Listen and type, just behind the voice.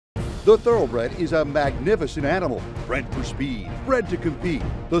The Thoroughbred is a magnificent animal, bred for speed, bred to compete,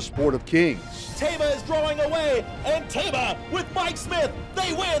 the sport of kings. Taba is drawing away, and Taba with Mike Smith,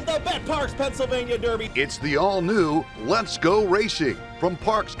 they win the betPARX Pennsylvania Derby. It's the all-new Let's Go Racing from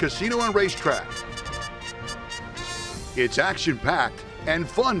Parx Casino and Racetrack. It's action-packed and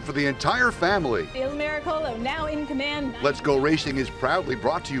fun for the entire family. Il Miracolo now in command. Let's Go Racing is proudly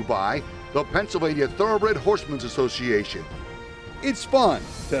brought to you by the Pennsylvania Thoroughbred Horsemen's Association. It's fun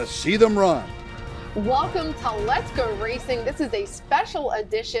to see them run. Welcome to Let's Go Racing. This is a special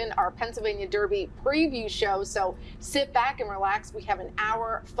edition, our Pennsylvania Derby preview show. So sit back and relax. We have an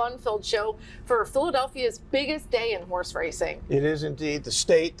hour fun-filled show for Philadelphia's biggest day in horse racing. It is indeed the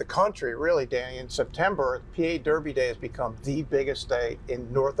state, the country, really, Dani. In September, PA Derby Day has become the biggest day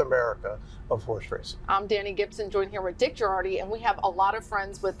in North America of horse racing. I'm Dani Gibson, joined here with Dick Jerardi, and we have a lot of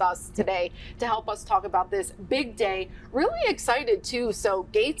friends with us today to help us talk about this big day. Really excited too. So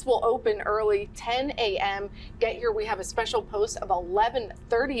gates will open early, 10 a.m. Get here. We have a special post of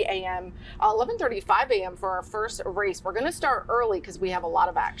 11:30 a.m., 11:35 a.m. for our first race. We're going to start early because we have a lot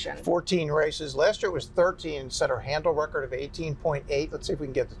of action. 14 races. Last year it was 13, set our handle record of 18.8. Let's see if we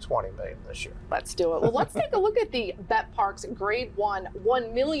can get to 20 million this year. Let's do it. Well, let's take a look at the betPARX Grade 1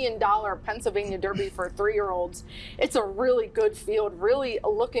 $1 million Pennsylvania Derby for 3-year-olds. It's a really good field. Really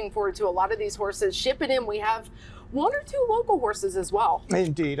looking forward to a lot of these horses. Shipping in, we have 1 or 2 local horses as well.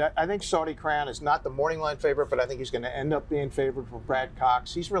 Indeed. I think Saudi Crown is not the morning line favorite, but I think he's going to end up being favored for Brad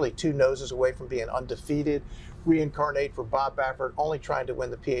Cox. He's really 2 noses away from being undefeated. Reincarnate for Bob Baffert, only trying to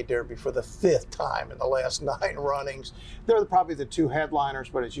win the PA Derby for the 5th time in the last 9 runnings. They're probably the 2 headliners,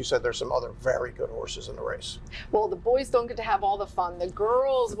 but as you said, there's some other very good horses in the race. Well, the boys don't get to have all the fun. The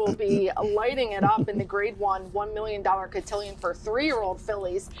girls will be lighting it up in the Grade 1 $1 million Cotillion for 3-year-old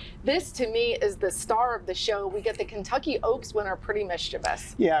fillies. This, to me, is the star of the show. We get the Kentucky Oaks winner, Pretty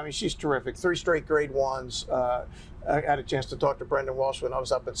Mischievous. Yeah, I mean, she's terrific. 3 straight Grade 1s. I had a chance to talk to Brendan Walsh when I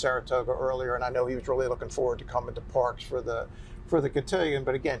was up in Saratoga earlier, and I know he was really looking forward to coming to Parx for the Cotillion.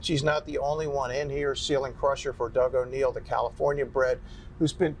 But again, she's not the only one in here. Ceiling Crusher for Doug O'Neill, the California bred,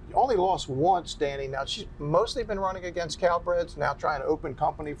 who's been only lost once, Dani. Now she's mostly been running against Calbreds, now trying to open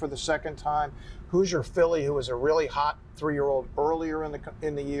company for the 2nd time. Hoosier Filly, who was a really hot 3-year-old earlier in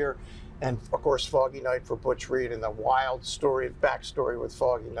the year. And, of course, Foggy Night for Butch Reed and the wild backstory with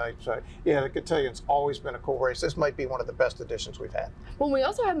Foggy Night. So, yeah, the Cotillion's always been a cool race. This might be one of the best editions we've had. Well, we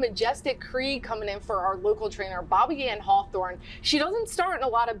also have Majestic Creed coming in for our local trainer, Bobby Ann Hawthorne. She doesn't start in a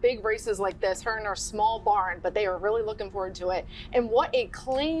lot of big races like this, her and her small barn, but they are really looking forward to it. And what a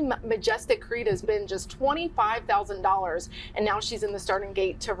claim Majestic Creed has been, just $25,000. And now she's in the starting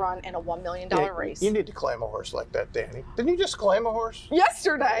gate to run in a $1 million race. You need to claim a horse like that, Dani. Didn't you just claim a horse?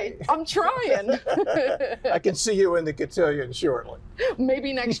 Yesterday. I'm trying. I can see you in the Cotillion shortly.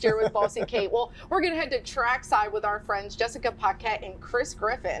 Maybe next year with Bossy Kate. Well, we're going to head to trackside with our friends Jessica Paquette and Chris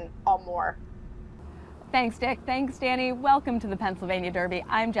Griffin on more. Thanks, Dick. Thanks, Dani. Welcome to the Pennsylvania Derby.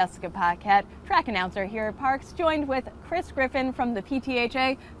 I'm Jessica Paquette, track announcer here at Parx, joined with Chris Griffin from the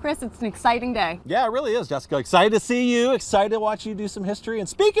PTHA. Chris, it's an exciting day. Yeah, it really is, Jessica. Excited to see you, excited to watch you do some history. And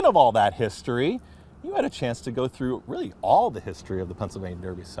speaking of all that history, you had a chance to go through really all the history of the Pennsylvania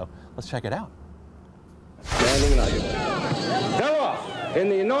Derby, so let's check it out. Standing inaugural. They're off in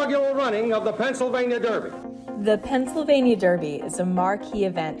the inaugural running of the Pennsylvania Derby. The Pennsylvania Derby is a marquee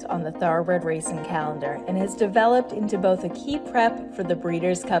event on the thoroughbred racing calendar and has developed into both a key prep for the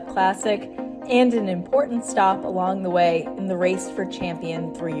Breeders' Cup Classic and an important stop along the way in the race for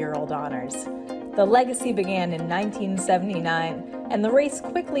champion 3-year-old honors. The legacy began in 1979, and the race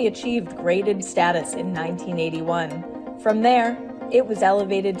quickly achieved graded status in 1981. From there, it was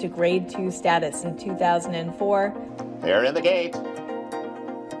elevated to Grade 2 status in 2004. They're in the gate.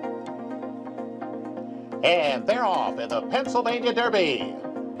 And they're off in the Pennsylvania Derby.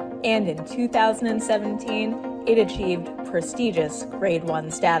 And in 2017, it achieved prestigious Grade 1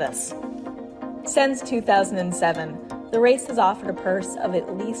 status. Since 2007, the race has offered a purse of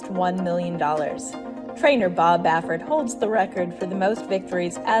at least $1 million. Trainer Bob Baffert holds the record for the most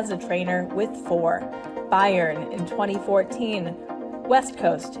victories as a trainer with 4. Bayern in 2014, West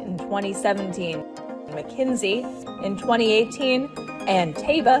Coast in 2017, McKinsey in 2018, and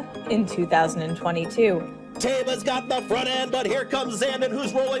Taba in 2022. Taba's got the front end, but here comes Zandon,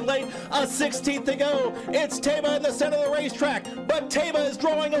 who's rolling late. A 16th to go. It's Taba in the center of the racetrack, but Taba is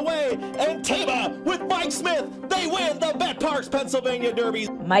drawing away, and Taba with Mike Smith, they win the betPARX Pennsylvania Derby.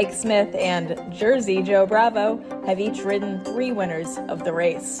 Mike Smith and Jersey Joe Bravo have each ridden 3 winners of the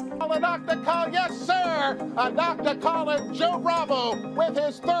race. A knock to call, yes sir! A knock to call, and Joe Bravo with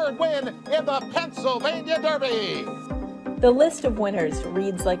his 3rd win in the Pennsylvania Derby. The list of winners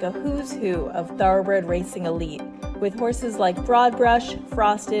reads like a who's who of thoroughbred racing elite, with horses like Broadbrush,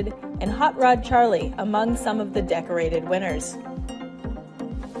 Frosted, and Hot Rod Charlie among some of the decorated winners.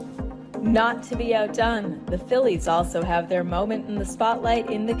 Not to be outdone, the fillies also have their moment in the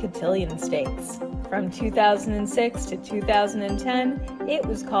spotlight in the Cotillion Stakes. From 2006 to 2010, it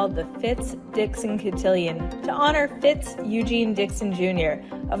was called the Fitz-Dixon Cotillion to honor Fitz Eugene Dixon Jr.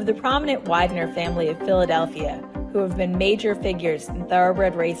 of the prominent Widener family of Philadelphia, who have been major figures in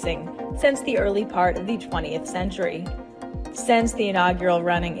thoroughbred racing since the early part of the 20th century. Since the inaugural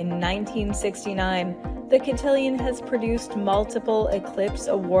running in 1969, the Cotillion has produced multiple Eclipse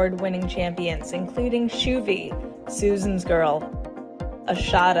Award-winning champions, including Shuvi, Susan's Girl,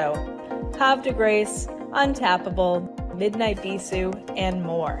 Ashado, Havre de Grace, Untappable, Midnight Bisou, and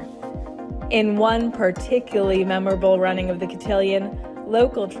more. In one particularly memorable running of the Cotillion,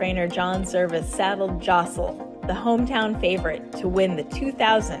 local trainer John Service saddled Jostle, the hometown favorite, to win the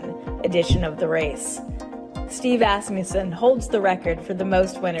 2000 edition of the race. Steve Asmussen holds the record for the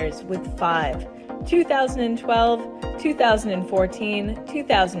most winners with 5. 2012, 2014,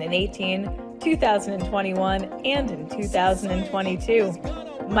 2018, 2021, and in 2022.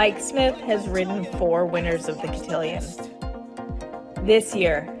 Mike Smith has ridden 4 winners of the Cotillion. This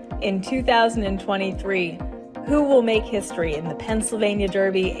year, in 2023, who will make history in the Pennsylvania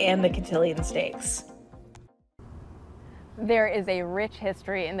Derby and the Cotillion Stakes? There is a rich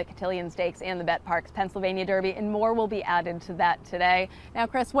history in the Cotillion Stakes and the betPARX Pennsylvania Derby, and more will be added to that today. Now,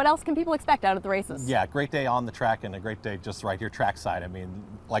 Chris, what else can people expect out of the races? Yeah, great day on the track and a great day just right here trackside. I mean,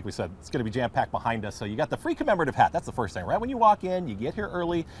 like we said, it's going to be jam-packed behind us. So you got the free commemorative hat. That's the first thing. Right when you walk in, you get here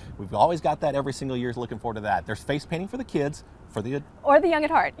early. We've always got that every single year. Looking forward to that. There's face painting for the kids. Or the young at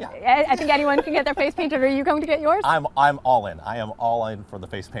heart. Yeah. I think anyone can get their face painted. Are you going to get yours? I'm all in. I am all in for the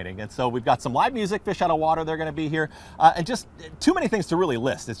face painting. And so we've got some live music, Fish Out of Water, they're going to be here. And just too many things to really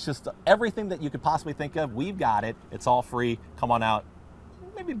list. It's just everything that you could possibly think of. We've got it. It's all free. Come on out.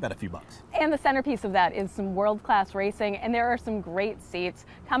 Maybe bet a few bucks. And the centerpiece of that is some world-class racing, and there are some great seats.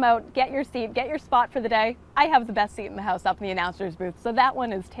 Come out, get your seat, get your spot for the day. I have the best seat in the house up in the announcer's booth, so that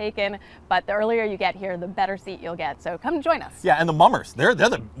one is taken. But the earlier you get here, the better seat you'll get. So come join us. Yeah, and the Mummers, they're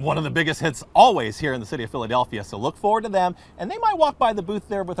one of the biggest hits always here in the city of Philadelphia. So look forward to them, and they might walk by the booth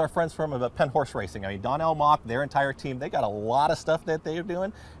there with our friends from Penn Horse Racing. I mean, Donnell Mock, their entire team, they got a lot of stuff that they're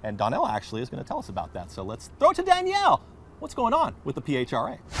doing, and Donnell actually is going to tell us about that. So let's throw it to Danielle. What's going on with the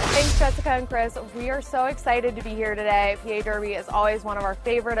PHRA? Thanks, Jessica and Chris. We are so excited to be here today. PA Derby is always one of our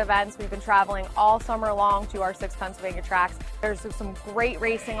favorite events. We've been traveling all summer long to our 6 Pennsylvania tracks. There's some great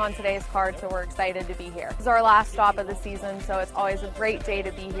racing on today's card, so we're excited to be here. This is our last stop of the season, so it's always a great day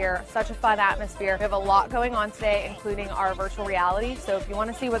to be here. Such a fun atmosphere. We have a lot going on today, including our virtual reality. So if you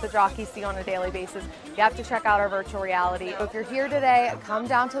want to see what the jockeys see on a daily basis, you have to check out our virtual reality. So if you're here today, come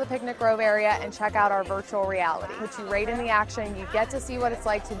down to the Picnic Grove area and check out our virtual reality. Put you right in the action. You get to see what it's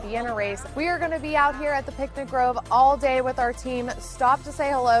like to be in a race. We are going to be out here at the Picnic Grove all day with our team. Stop to say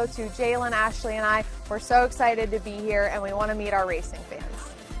hello to Jalen, Ashley, and I. We're so excited to be here, and we want to meet our racing fans.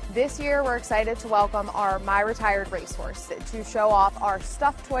 This year, we're excited to welcome our My Retired Racehorse to show off our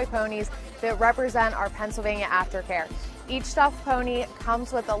stuffed toy ponies that represent our Pennsylvania aftercare. Each stuffed pony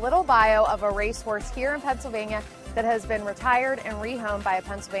comes with a little bio of a racehorse here in Pennsylvania that has been retired and rehomed by a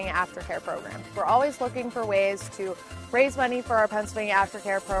Pennsylvania aftercare program. We're always looking for ways to raise money for our Pennsylvania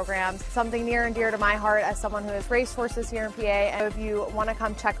aftercare programs, something near and dear to my heart as someone who has raced horses here in PA. And if you want to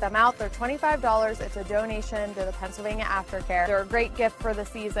come check them out, they're $25. It's a donation to the Pennsylvania Aftercare. They're a great gift for the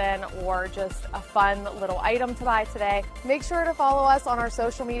season or just a fun little item to buy today. Make sure to follow us on our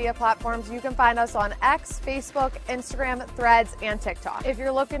social media platforms. You can find us on X, Facebook, Instagram, Threads, and TikTok. If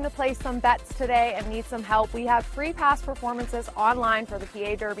you're looking to place some bets today and need some help, we have free past performances online for the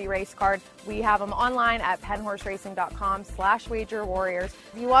PA Derby race card. We have them online at pennhorseracing.com/wagerwarriors.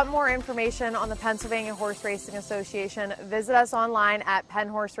 If you want more information on the Pennsylvania Horse Racing Association, visit us online at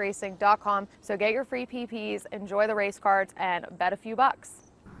pennhorseracing.com. So get your free PPs, enjoy the race cards, and bet a few bucks.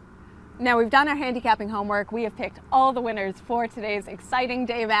 Now we've done our handicapping homework. We have picked all the winners for today's exciting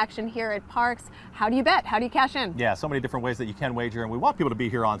day of action here at PARX. How do you bet? How do you cash in? Yeah, so many different ways that you can wager, and we want people to be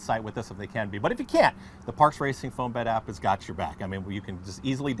here on site with us if they can be. But if you can't, the PARX Racing Phone Bet app has got your back. I mean, you can just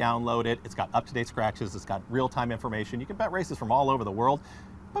easily download it. It's got up-to-date scratches. It's got real-time information. You can bet races from all over the world.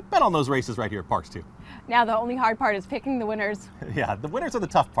 But bet on those races right here at PARX too. Now the only hard part is picking the winners. Yeah, the winners are the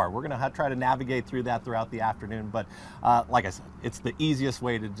tough part. We're going to try to navigate through that throughout the afternoon. But like I said, it's the easiest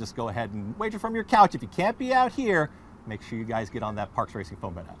way to just go ahead and wager from your couch. If you can't be out here, make sure you guys get on that PARX Racing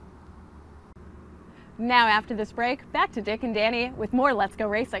Phone Bet app. Now after this break, back to Dick and Dani with more Let's Go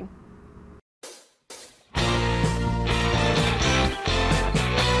Racing.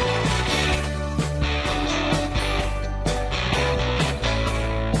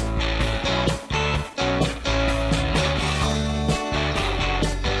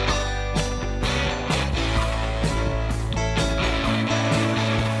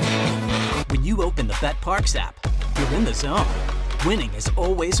 the betPARX app, you're in the zone. Winning is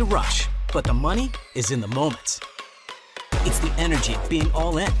always a rush, but the money is in the moments. It's the energy of being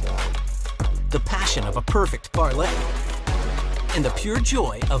all in, the passion of a perfect parlay, and the pure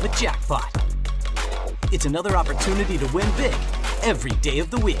joy of a jackpot. It's another opportunity to win big every day of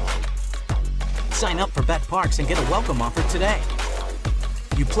the week. Sign up for betPARX and get a welcome offer today.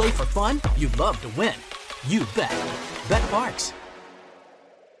 You play for fun, you love to win. You bet. betPARX.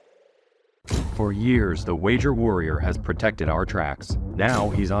 For years, the Wager Warrior has protected our tracks. Now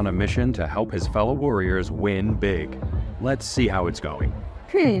he's on a mission to help his fellow warriors win big. Let's see how it's going.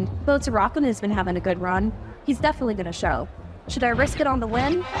 Boats Rockin has been having a good run. He's definitely gonna show. Should I risk it on the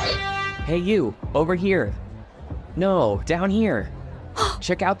win? Hey you, over here. No, down here.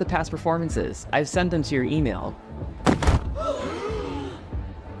 Check out the past performances. I've sent them to your email.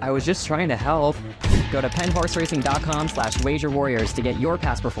 I was just trying to help. Go to penhorseracing.com/wagerwarriors to get your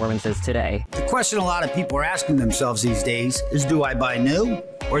past performances today. The question a lot of people are asking themselves these days is, do I buy new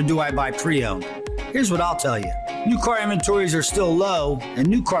or do I buy pre-owned? Here's what I'll tell you. New car inventories are still low and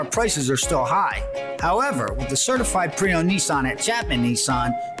new car prices are still high. However, with the certified pre-owned Nissan at Chapman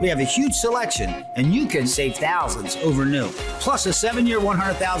Nissan, we have a huge selection and you can save thousands over new. Plus a 7-year,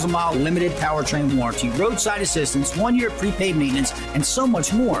 100,000-mile limited powertrain warranty, roadside assistance, 1-year prepaid maintenance, and so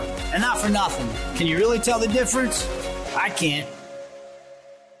much more. And not for nothing. Can you really tell the difference? I can't.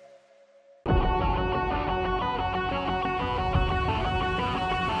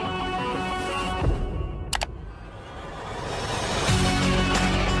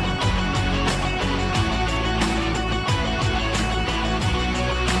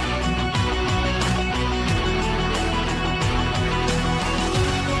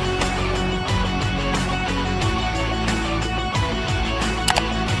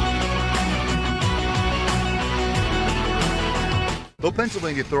 The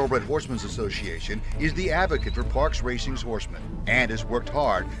Pennsylvania Thoroughbred Horsemen's Association is the advocate for Parks Racing's horsemen and has worked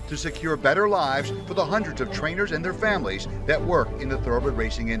hard to secure better lives for the hundreds of trainers and their families that work in the thoroughbred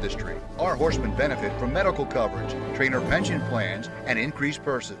racing industry. Our horsemen benefit from medical coverage, trainer pension plans, and increased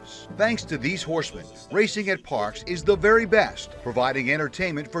purses. Thanks to these horsemen, racing at Parks is the very best, providing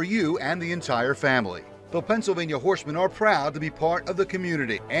entertainment for you and the entire family. The Pennsylvania Horsemen are proud to be part of the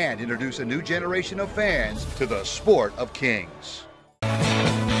community and introduce a new generation of fans to the sport of kings.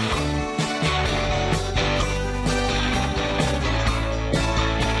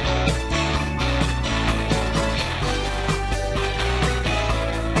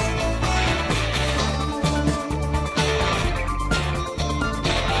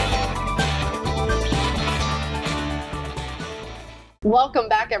 Welcome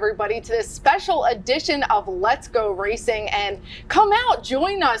back, everybody, to this special edition of Let's Go Racing. And come out,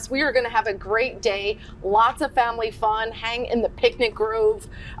 join us. We are going to have a great day. Lots of family fun. Hang in the picnic grove,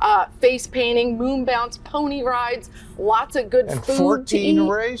 face painting, moon bounce, pony rides, lots of good and food 14 to eat.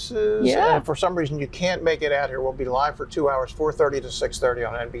 races. Yeah. And if for some reason you can't make it out here, we'll be live for 2 hours, 4:30 to 6:30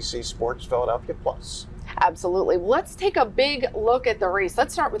 on NBC Sports Philadelphia Plus. Absolutely. Let's take a big look at the race.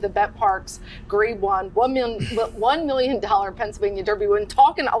 Let's start with the betPARX Grade 1, $1 million Pennsylvania Derby. We've been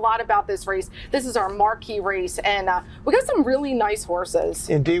talking a lot about this race. This is our marquee race, and we got some really nice horses.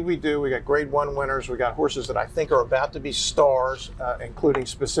 Indeed we do. We got Grade 1 winners. We got horses that I think are about to be stars, including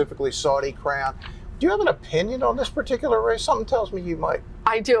specifically Saudi Crown. Do you have an opinion on this particular race? Something tells me you might.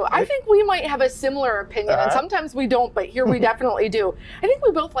 I do. I think we might have a similar opinion, and sometimes we don't, but here we definitely do. I think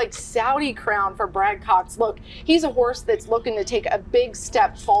we both like Saudi Crown for Brad Cox. Look, he's a horse that's looking to take a big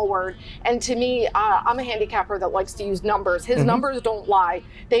step forward, and to me, I'm a handicapper that likes to use numbers. His numbers don't lie.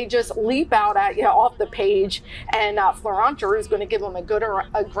 They just leap out at you off the page, and Florent Giroux is going to give him a good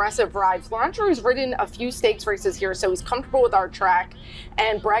aggressive ride. Florent Giroux's ridden a few stakes races here, so he's comfortable with our track,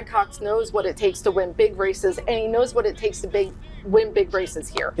 and Brad Cox knows what it takes to win big races, and he knows what it takes to win big races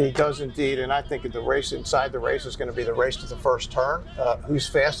here. He does indeed, and I think the race inside the race is going to be the race to the first turn. Who's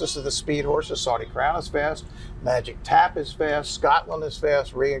fastest of the speed horses? Saudi Crown is fast, Magic Tap is fast, Scotland is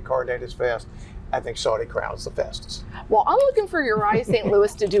fast, Reincarnate is fast. I think Saudi Crown is the fastest. Well, I'm looking for Uriah St.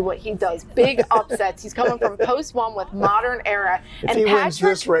 Louis to do what he does. Big upsets. He's coming from post 1 with Modern Era. If he wins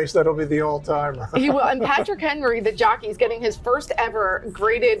this race, that'll be the all-timer. He will. And Patrick Henry, the jockey, is getting his first ever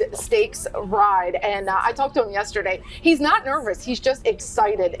graded stakes ride. And I talked to him yesterday. He's not nervous. He's just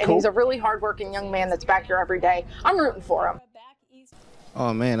excited. And he's a really hardworking young man that's back here every day. I'm rooting for him.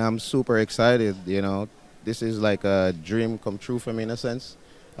 Oh, man, I'm super excited. You know, this is like a dream come true for me in a sense.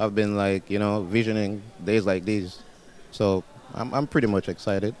 I've been like, you know, visioning days like these. So I'm pretty much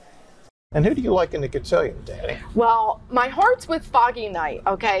excited. And who do you like in the Cotillion, Dani? Well, my heart's with Foggy Night,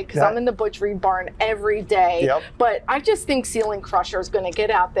 okay, because I'm in the Butch Reed barn every day. Yep. But I just think Ceiling Crusher is going to get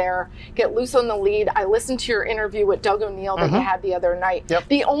out there, get loose on the lead. I listened to your interview with Doug O'Neill that you had the other night. Yep.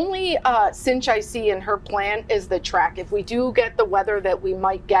 The only cinch I see in her plan is the track. If we do get the weather that we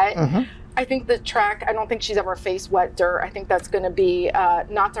might get, I think the track, I don't think she's ever faced wet dirt. I think that's going to be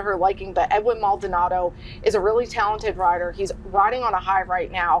not to her liking, but Edwin Maldonado is a really talented rider. He's riding on a high right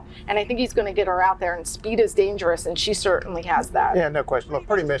now, and I think he's going to get her out there, and speed is dangerous, and she certainly has that. Yeah, no question. Look,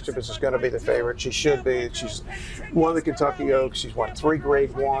 Pretty Mischievous is going to be the favorite. She should be. She's won of the Kentucky Oaks. She's won 3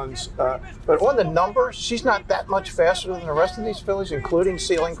 Grade 1s. But on the numbers, she's not that much faster than the rest of these fillies, including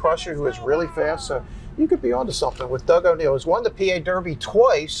Ceiling Crusher, who is really fast. So you could be onto something with Doug O'Neill. He's won the PA Derby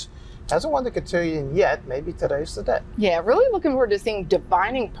twice. Hasn't won the Cotillion yet. Maybe today's the day. Yeah, really looking forward to seeing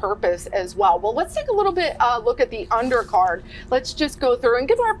Divining Purpose as well. Well, let's take a little bit look at the undercard. Let's just go through and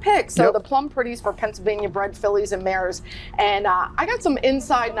give our picks. So the Plum Pretties for Pennsylvania bred fillies and mares. And I got some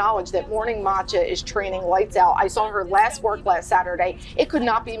inside knowledge that Morning Matcha is training lights out. I saw her last Saturday. It could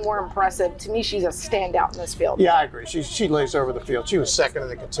not be more impressive. To me, she's a standout in this field. Yeah, I agree. She lays over the field. She was second in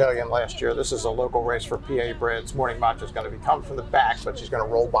the Cotillion last year. This is a local race for PA breds. Morning Matcha is going to be coming from the back, but she's going to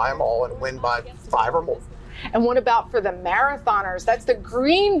roll by them all and win by 5 or more. And what about for the marathoners? That's the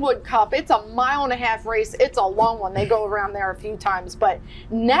Greenwood Cup. It's a 1.5 mile race. It's a long one. They go around there a few times. But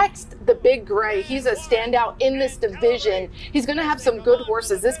next, the Big Gray. He's a standout in this division. He's going to have some good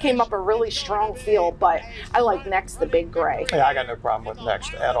horses. This came up a really strong field, but I like next, the Big Gray. Yeah, I got no problem with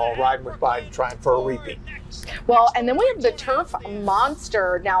next at all. Riding with Biden, trying for a repeat. Well, and then we have the Turf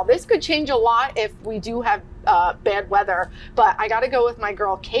Monster. Now, this could change a lot if we do have bad weather, but I got to go with my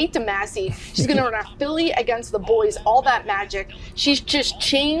girl, Kate DeMassey. She's going to run a filly against the boys, All That Magic. She's just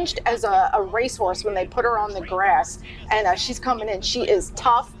changed as a racehorse when they put her on the grass, and she's coming in. She is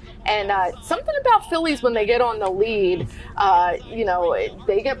tough, and something about fillies when they get on the lead, you know,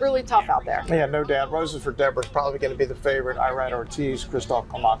 they get really tough out there. Yeah, no doubt. Roses for Deborah is probably going to be the favorite. Irad Ortiz, Christophe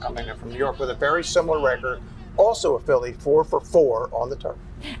Clement coming in from New York with a very similar record. Also a filly, 4 for 4 on the turf.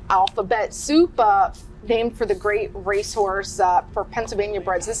 Alphabet Soup, named for the great racehorse for Pennsylvania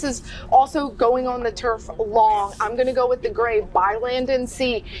breds. This is also going on the turf long. I'm going to go with the gray, Byland and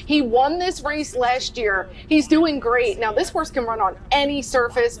Sea. He won this race last year. He's doing great. Now, this horse can run on any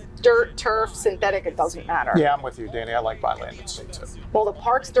surface, dirt, turf, synthetic, it doesn't matter. Yeah, I'm with you, Dani. I like Byland and Sea, too. Well, the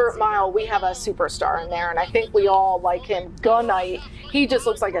Parks Dirt Mile, we have a superstar in there, and I think we all like him. Gunite, he just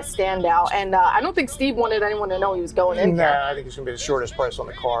looks like a standout, and I don't think Steve wanted anyone to know he was going in there. No, I think he's going to be the shortest price on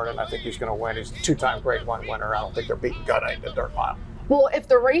the card, and I think he's going to win. He's a 2-time Grade 1 winner. I don't think they're beating Gunite in the Dirt Mile. Well, if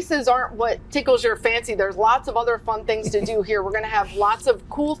the races aren't what tickles your fancy, there's lots of other fun things to do here. We're going to have lots of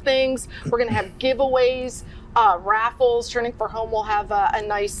cool things. We're going to have giveaways, raffles. Turning for Home will have a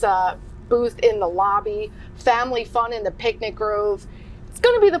nice booth in the lobby. Family fun in the Picnic Grove. It's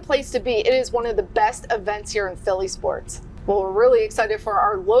going to be the place to be. It is one of the best events here in Philly sports. Well, we're really excited for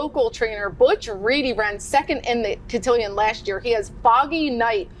our local trainer, Butch Reed. He ran second in the Cotillion last year. He has Foggy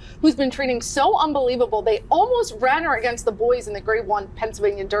Night, who's been training so unbelievable. They almost ran her against the boys in the Grade 1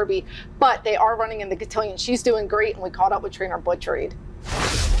 Pennsylvania Derby, but they are running in the Cotillion. She's doing great, and we caught up with trainer Butch Reed.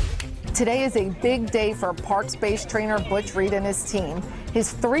 Today is a big day for Parks-based trainer Butch Reed and his team.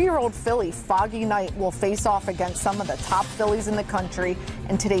 His 3-year-old filly, Foggy Night, will face off against some of the top fillies in the country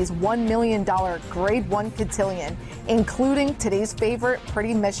in today's $1 million Grade 1 Cotillion, including today's favorite,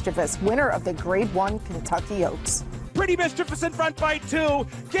 Pretty Mischievous, winner of the Grade 1 Kentucky Oaks. Pretty Mischievous in front by 2.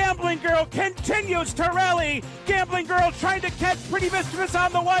 Gambling Girl continues to rally. Gambling Girl trying to catch Pretty Mischievous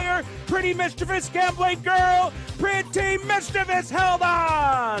on the wire. Pretty Mischievous, Gambling Girl. Pretty Mischievous held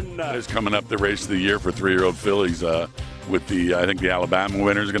on. It's coming up the race of the year for 3-year-old fillies with the, I think the Alabama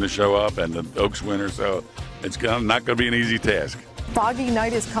winner is going to show up and the Oaks winner, so it's not going to be an easy task. Foggy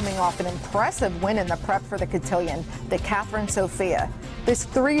Night is coming off an impressive win in the prep for the Cotillion, the Catherine Sophia. This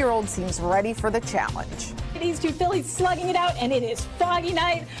 3-year-old seems ready for the challenge. These two fillies slugging it out, and it is Foggy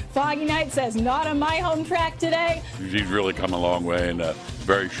Night. Foggy Night says, not on my home track today. She's really come a long way in a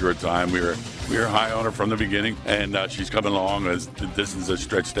very short time. We were high on her from the beginning, and she's coming along as the distance has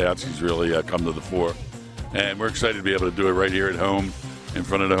stretched out. She's really come to the fore. And we're excited to be able to do it right here at home in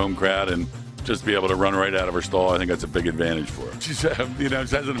front of the home crowd and just be able to run right out of her stall. I think that's a big advantage for her. She's, you know,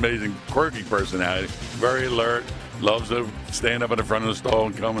 she has an amazing, quirky personality, very alert, loves to stand up in the front of the stall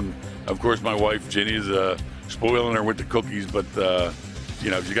and come. And of course, my wife, Ginny, is spoiling her with the cookies, but,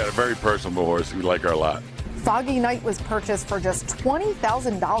 you know, she's got a very personable horse. We like her a lot. Foggy Night was purchased for just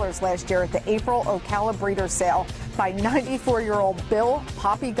 $20,000 last year at the April Ocala Breeder Sale by 94-year-old Bill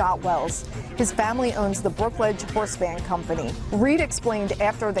Poppy Gotwells. His family owns the Brookledge Horse Van Company. Reed explained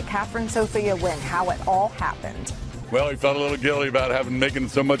after the Catherine Sophia win how it all happened. Well, he felt a little guilty about making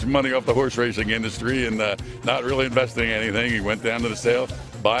so much money off the horse racing industry and not really investing in anything. He went down to the sale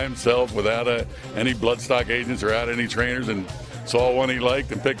by himself without any bloodstock agents or without any trainers, and saw one he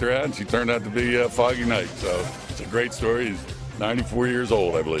liked and picked her out, and she turned out to be Foggy Night. So it's a great story. He's 94 years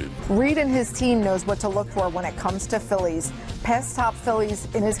old, I believe. Reed and his team knows what to look for when it comes to fillies. Past top fillies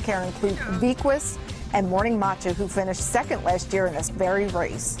in his care include Vequist and Morning Matcha, who finished second last year in this very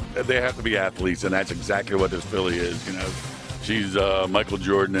race. They have to be athletes, and that's exactly what this filly is. You know, she's Michael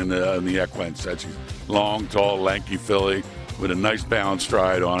Jordan in the Equence. She's long, tall, lanky filly with a nice balanced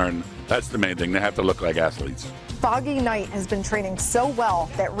stride on her, and that's the main thing. They have to look like athletes. Foggy Night has been training so well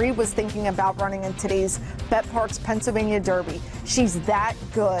that Reed was thinking about running in today's betPARX Pennsylvania Derby. She's that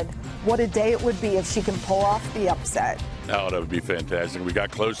good. What a day it would be if she can pull off the upset. Oh, that would be fantastic. We got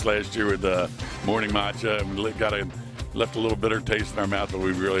close last year with Morning Matcha, and we left a little bitter taste in our mouth, but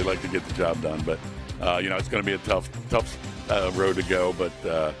we'd really like to get the job done. But, you know, it's going to be a tough road to go,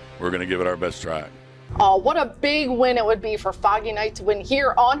 but we're going to give it our best try. Oh, what a big win it would be for Foggy Night to win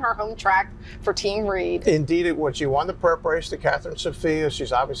here on her home track for Team Reed. Indeed it would. She won the prep race, the Catherine Sophia.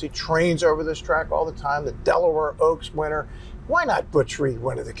 She's obviously trains over this track all the time. The Delaware Oaks winner. Why not Butch Reed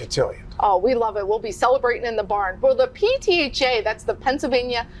winning the Cotillion? Oh, we love it. We'll be celebrating in the barn. Well, the PTHA, that's the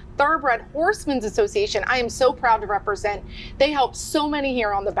Pennsylvania Thoroughbred Horsemen's Association, I am so proud to represent. They help so many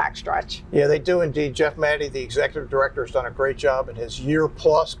here on the backstretch. Yeah, they do indeed. Jeff Maddy, the executive director, has done a great job in his year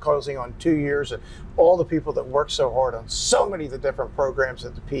plus, closing on 2 years, and all the people that work so hard on so many of the different programs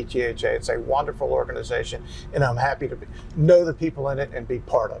at the PTHA. It's a wonderful organization, and I'm happy to know the people in it and be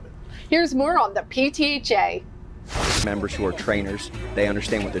part of it. Here's more on the PTHA. Members who are trainers, they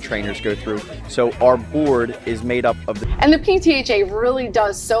understand what the trainers go through. So our board is made up of And the PTHA really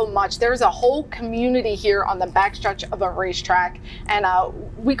does so much. There's a whole community here on the backstretch of a racetrack, and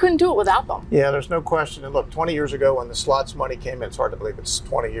we couldn't do it without them. Yeah, there's no question. And look, 20 years ago when the slots money came in, it's hard to believe it's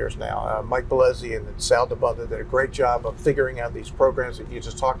 20 years now. Mike Bellezzi and Sal DeBunda did a great job of figuring out these programs that you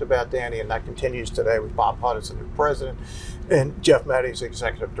just talked about, Danny, and that continues today with Bob Hutt as the new president and Jeff Maddy as the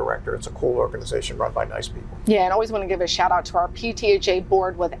executive director. It's a cool organization run by nice people. Yeah, and I always want to give a shout out to our PTHA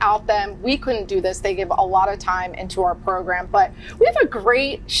board. Without them, we couldn't do this. They give a lot of time into our program, but we have a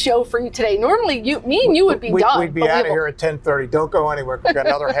great show for you today. Normally, me and you would be done. We'd be out of here at 10:30. Don't go anywhere. We've got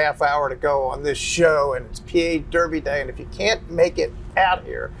another half hour to go on this show, and it's PA Derby Day, and if you can't make it out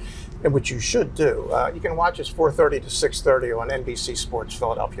here, and which you should do, you can watch us 4:30 to 6:30 on NBC Sports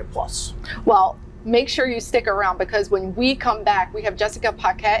Philadelphia Plus. Well, make sure you stick around, because when we come back, we have Jessica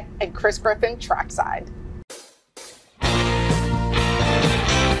Paquette and Chris Griffin trackside.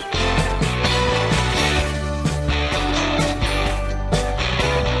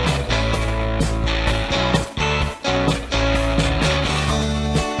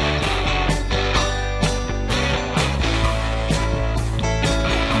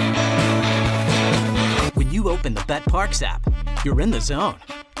 Open the betPARX app, you're in the zone.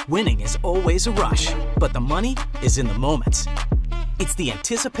 Winning is always a rush, but the money is in the moments. It's the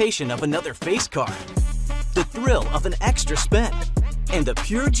anticipation of another face card, the thrill of an extra spin, and the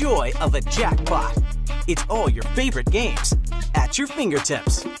pure joy of a jackpot. It's all your favorite games at your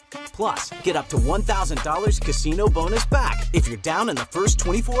fingertips. Plus, get up to $1,000 casino bonus back if you're down in the first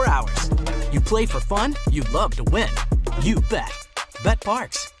 24 hours. You play for fun, you love to win. You bet.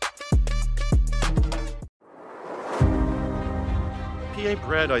 betPARX. PA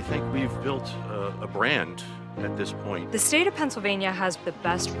Bred, I think we've built a brand at this point. The state of Pennsylvania has the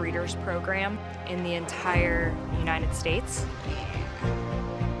best breeders program in the entire United States.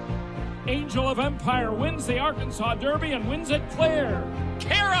 Angel of Empire wins the Arkansas Derby and wins it clear.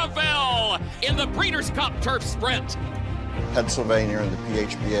 Caravel in the Breeders' Cup Turf Sprint. Pennsylvania and the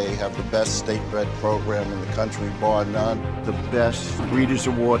PHBA have the best state-bred program in the country, bar none. The best Breeders'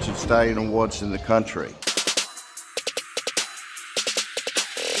 Awards and Stallion Awards in the country.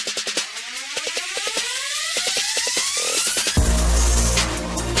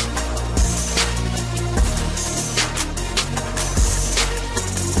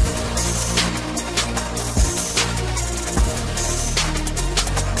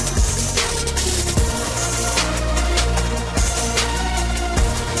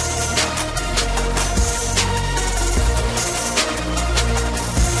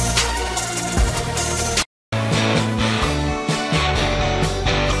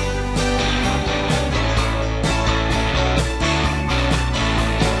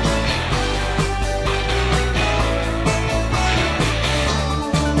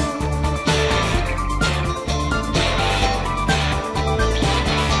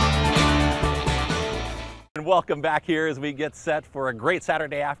 welcome back here as we get set for a great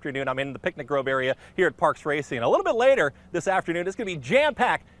Saturday afternoon. I'm in the Picnic Grove area here at PARX Racing. And a little bit later this afternoon, it's going to be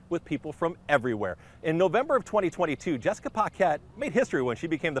jam-packed with people from everywhere. In November of 2022, Jessica Paquette made history when she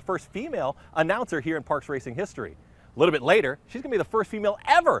became the first female announcer here in PARX Racing history. A little bit later, she's going to be the first female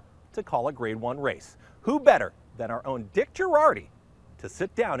ever to call a Grade 1 race. Who better than our own Dick Jerardi to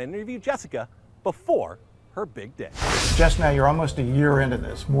sit down and interview Jessica before her big day. Jess, now you're almost a year into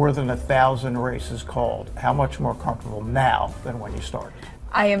this, more than 1,000 races called. How much more comfortable now than when you started?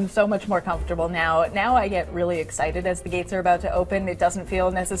 I am so much more comfortable now. Now I get really excited as the gates are about to open. It doesn't feel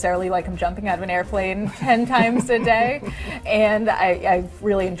necessarily like I'm jumping out of an airplane 10 times a day. And I've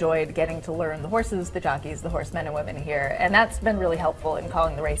really enjoyed getting to learn the horses, the jockeys, the horsemen and women here. And that's been really helpful in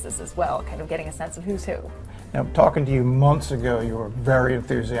calling the races as well, kind of getting a sense of who's who. Now, talking to you months ago, you were very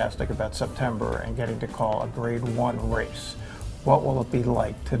enthusiastic about September and getting to call a Grade 1 race. What will it be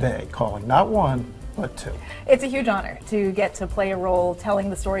like today, calling not one, but two? It's a huge honor to get to play a role telling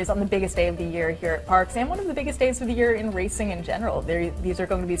the stories on the biggest day of the year here at PARX and one of the biggest days of the year in racing in general. These are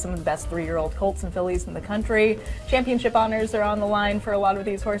going to be some of the best 3-year-old colts and fillies in the country. Championship honors are on the line for a lot of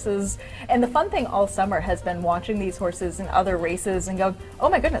these horses. And the fun thing all summer has been watching these horses in other races and go, oh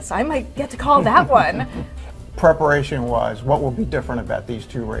my goodness, I might get to call that one. Preparation-wise, what will be different about these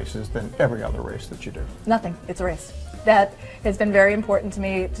two races than every other race that you do? Nothing. It's a race. That has been very important to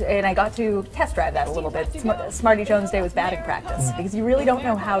me, and I got to test drive that a little bit. Smarty Jones Day was batting practice because you really don't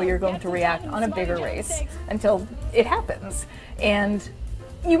know how you're going to react on a bigger race until it happens. And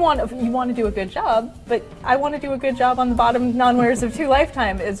you want to do a good job, but I want to do a good job on the bottom non-winners of 2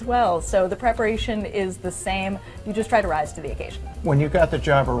 Lifetime as well. So the preparation is the same. You just try to rise to the occasion. When you got the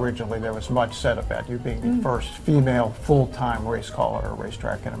job originally, there was much said about you being the first female full-time race caller at a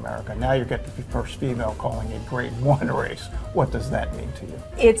racetrack in America. Now you get to be the first female calling a Grade 1 race. What does that mean to you?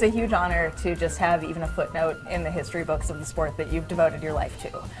 It's a huge honor to just have even a footnote in the history books of the sport that you've devoted your life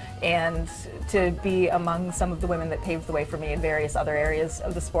to. And to be among some of the women that paved the way for me in various other areas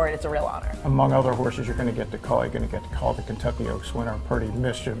of the sport, it's a real honor. Among other horses you're going to get to call, you're going to get to call the Kentucky Oaks winner, Pretty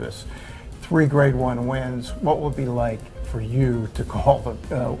Mischievous. 3 Grade 1 wins. What will it be like for you to call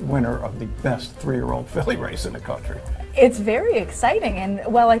the winner of the best 3-year-old filly race in the country? It's very exciting, and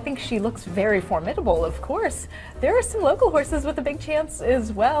while I think she looks very formidable, of course, there are some local horses with a big chance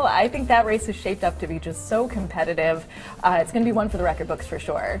as well. I think that race is shaped up to be just so competitive. It's going to be one for the record books for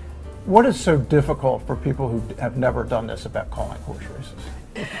sure. What is so difficult for people who have never done this about calling horse races?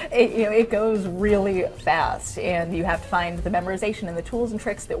 It goes really fast, and you have to find the memorization and the tools and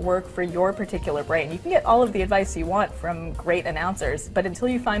tricks that work for your particular brain. You can get all of the advice you want from great announcers, but until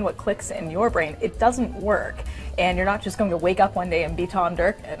you find what clicks in your brain, it doesn't work. And you're not just going to wake up one day and be Tom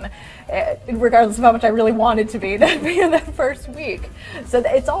Durkin, regardless of how much I really wanted to be that in that first week. So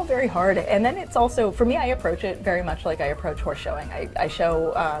it's all very hard. And then it's also, for me, I approach it very much like I approach horse showing. I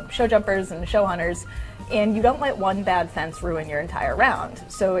show show jumpers and show hunters, and you don't let one bad fence ruin your entire round.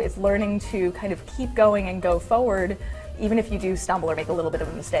 So it's learning to kind of keep going and go forward, even if you do stumble or make a little bit of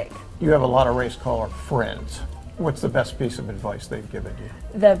a mistake. You have a lot of race caller friends. What's the best piece of advice they've given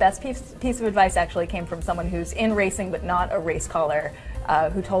you? The best piece of advice actually came from someone who's in racing but not a race caller,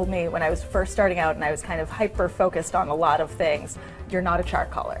 who told me when I was first starting out and I was kind of hyper-focused on a lot of things, you're not a chart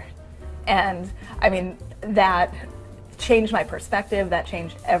caller. And I mean, that changed my perspective, that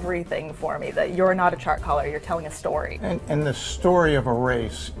changed everything for me, that you're not a chart caller, you're telling a story. And the story of a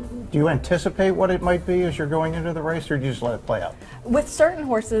race, do you anticipate what it might be as you're going into the race, or do you just let it play out? With certain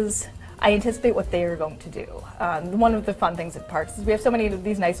horses, I anticipate what they are going to do. One of the fun things at PARX is we have so many of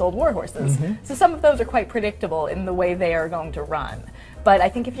these nice old war horses. So some of those are quite predictable in the way they are going to run. But I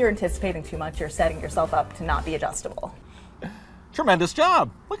think if you're anticipating too much, you're setting yourself up to not be adjustable. Tremendous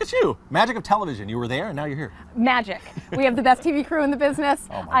job. Look at you. Magic of television. You were there and now you're here. Magic. We have the best TV crew in the business.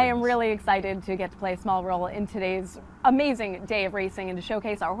 I am really excited to get to play a small role in today's amazing day of racing and to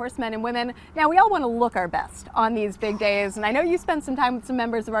showcase our horsemen and women. Now, we all want to look our best on these big days, and I know you spent some time with some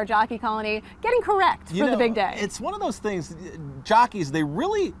members of our jockey colony getting correct for the big day. It's one of those things, jockeys, they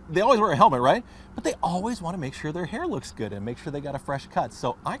always wear a helmet, right? But they always want to make sure their hair looks good and make sure they got a fresh cut.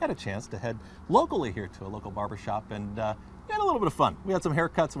 So I got a chance to head locally here to a local barbershop and we had a little bit of fun. We had some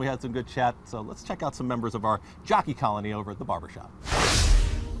haircuts and we had some good chat. So let's check out some members of our jockey colony over at the barbershop.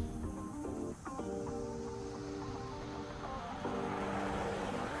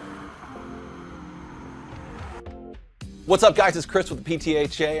 What's up, guys? It's Chris with the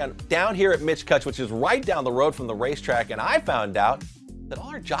PTHA. I'm down here at Mitch Kutch, which is right down the road from the racetrack, and I found out that all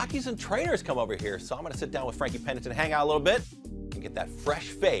our jockeys and trainers come over here. So I'm going to sit down with Frankie Pennington, hang out a little bit, and get that fresh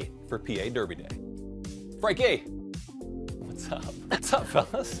fade for PA Derby Day. Frankie, what's up? What's up,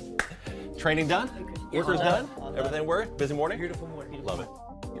 fellas? Training done? Worker's done? Everything worked? Busy morning? Beautiful morning. Love it.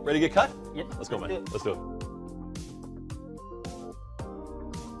 Ready to get cut? Yep. Let's go, man. Let's do it.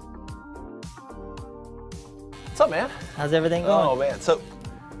 What's up, man? How's everything going? Oh, man. So,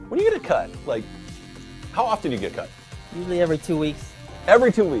 when you get a cut, like, how often do you get cut? Usually every 2 weeks.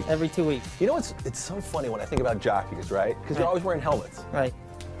 Every 2 weeks? Every 2 weeks. You know, it's so funny when I think about jockeys, right? Because you're always wearing helmets. Right.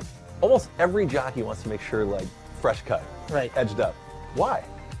 Almost every jockey wants to make sure, like, fresh cut. Right. Edged up. Why?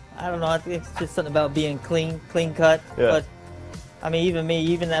 I don't know. I think it's just something about being clean cut. Yeah. But, I mean, even me,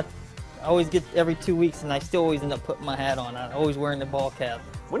 even that, I always get every 2 weeks, and I still always end up putting my hat on. I'm always wearing the ball cap.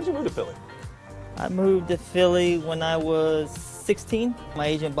 When did you move to Philly? I moved to Philly when I was 16. My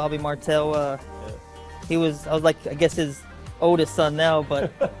agent, Bobby Martell, I was like, I guess his oldest son now,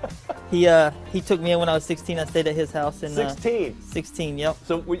 but he took me in when I was 16. I stayed at his house in 16. 16, yep.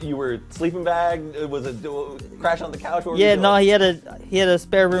 So you were sleeping bag? Was it crash on the couch? What were Yeah, you doing? no, he had a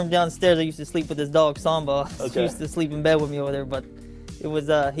spare room downstairs. I used to sleep with his dog Samba. Okay. He used to sleep in bed with me over there, but it was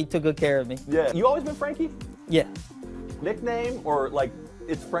he took good care of me. Yeah. You always been Frankie? Yeah. Nickname or like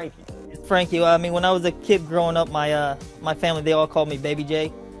it's Frankie? Frankie. I mean, when I was a kid growing up, my family, they all called me Baby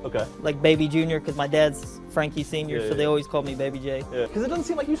J. Okay. Like Baby Junior, because my dad's Frankie Senior, Yeah, so they always called me Baby J. Yeah. Because it doesn't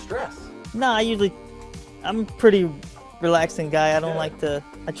seem like you stress. No, I'm a pretty relaxing guy. I don't like to,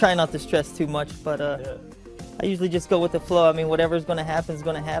 I try not to stress too much, but I usually just go with the flow. I mean, whatever's going to happen is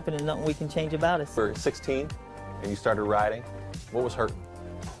going to happen, and nothing we can change about it. You were 16 and you started riding. What was hurting?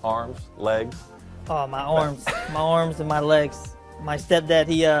 Arms, legs? Oh, my arms and my legs. My stepdad,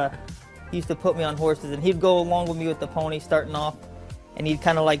 he used to put me on horses, and he'd go along with me with the pony starting off, and he'd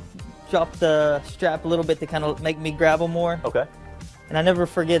kind of like drop the strap a little bit to kind of make me grab him more. Okay. And I never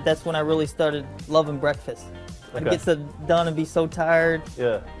forget, that's when I really started loving breakfast. I'd get so done and be so tired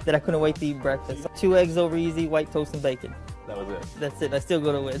that I couldn't wait to eat breakfast. 2 eggs over easy, white toast and bacon. That was it. That's it. I still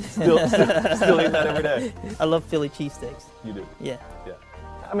go to it. Still eat that every day. I love Philly cheesesteaks. You do? Yeah. Yeah.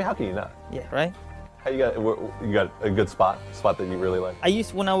 I mean, how can you not? Yeah, right? How you got a good spot that you really like?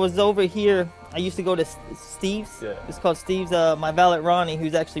 When I was over here, I used to go to Steve's. Yeah. It's called Steve's. My valet Ronnie,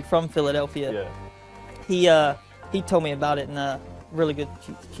 who's actually from Philadelphia. Yeah. He told me about it, and really good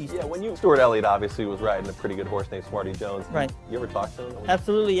cheese. Yeah. When Stuart Elliott obviously was riding a pretty good horse named Smarty Jones. Right. You ever talked to him?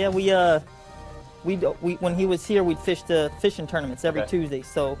 Absolutely. Yeah. We when he was here, we'd fish the fishing tournaments every Tuesday.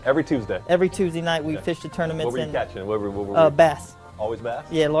 So every Tuesday. Every Tuesday night we fished the tournaments. What were you catching? What were bass. Always bass?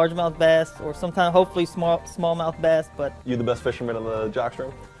 Yeah, largemouth bass, or sometimes hopefully smallmouth bass. But you the best fisherman on the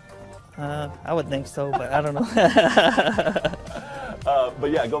jockstrom? I would think so, but I don't know. But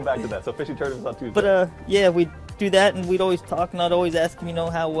yeah, go back to that. So fishing tournaments on Tuesday. But yeah, we'd do that, and we'd always talk, and I'd always ask him,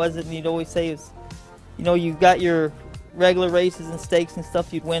 how was it? And he'd always say, you got your regular races and stakes and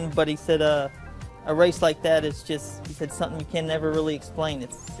stuff you'd win, but he said a race like that is just, he said, something you can never really explain.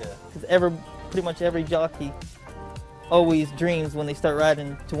 It's because pretty much every jockey always dreams when they start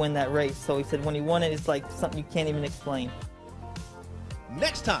riding to win that race. So he said when he won it, it's like something you can't even explain.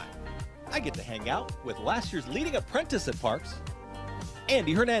 Next time, I get to hang out with last year's leading apprentice at Parks,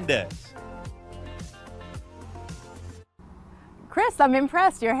 Andy Hernandez. Chris, I'm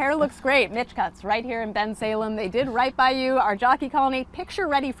impressed. Your hair looks great. Mitch Cuts right here in Ben Salem. They did right by you. Our jockey colony, picture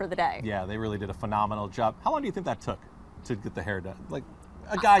ready for the day. Yeah, they really did a phenomenal job. How long do you think that took to get the hair done? Like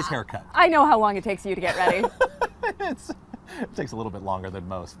a guy's haircut. I know how long it takes you to get ready. It takes a little bit longer than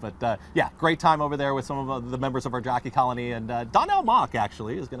most, but yeah, great time over there with some of the members of our jockey colony, and Donnell Mock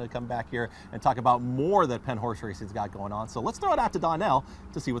actually is going to come back here and talk about more that Penn Horse Racing's got going on. So let's throw it out to Donnell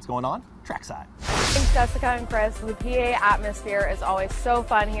to see what's going on trackside. Thanks, Jessica and Chris. The PA atmosphere is always so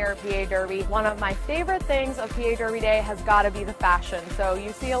fun here at PA Derby. One of my favorite things of PA Derby Day has got to be the fashion. So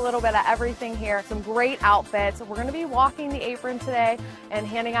you see a little bit of everything here. Some great outfits. We're going to be walking the apron today and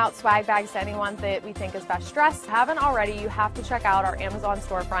handing out swag bags to anyone that we think is best dressed. If you haven't already, you have to check out our Amazon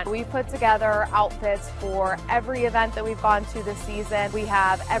storefront. We put together outfits for every event that we've gone to this season. We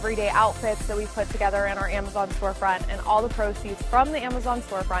have everyday outfits that we put together in our Amazon storefront, and all the proceeds from the Amazon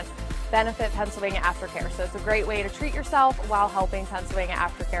storefront benefit Pennsylvania Aftercare. So it's a great way to treat yourself while helping Pennsylvania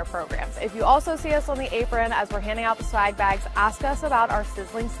Aftercare programs. If you also see us on the apron as we're handing out the swag bags, ask us about our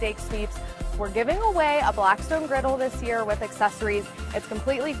Sizzling Steak Sweeps. We're giving away a Blackstone griddle this year with accessories. It's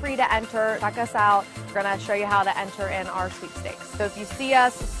completely free to enter. Check us out. We're going to show you how to enter in our sweepstakes. So if you see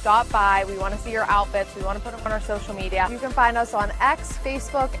us, stop by. We want to see your outfits. We want to put them on our social media. You can find us on X,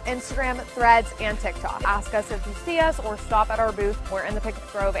 Facebook, Instagram, Threads, and TikTok. Ask us if you see us or stop at our booth. We're in the Pickett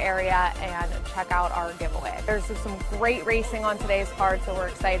Grove area, and check out our giveaway. There's some great racing on today's card, so we're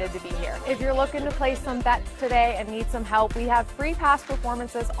excited to be here. If you're looking to place some bets today and need some help, we have free past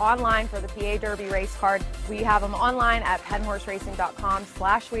performances online for the PA PA Derby race card. We have them online at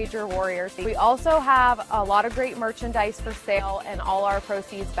penhorseracing.com/wagerwarriors. We also have a lot of great merchandise for sale, and all our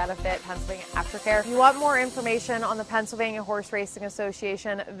proceeds benefit Pennsylvania Aftercare. If you want more information on the Pennsylvania Horse Racing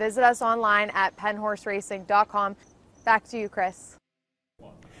Association, visit us online at penhorseracing.com. Back to you, Chris.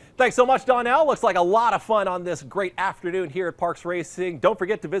 Thanks so much, Donnell. Looks like a lot of fun on this great afternoon here at Parks Racing. Don't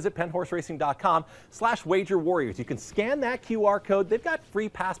forget to visit penhorseracing.com/wagerwarriors. You can scan that QR code. They've got free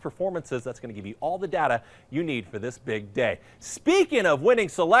past performances. That's going to give you all the data you need for this big day. Speaking of winning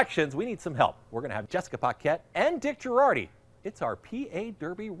selections, we need some help. We're going to have Jessica Paquette and Dick Jerardi. It's our PA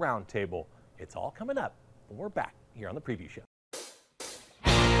Derby Roundtable. It's all coming up when we're back here on the preview show.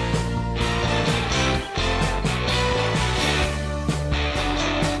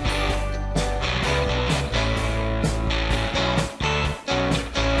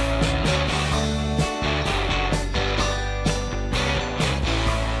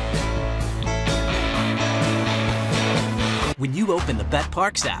 When you open the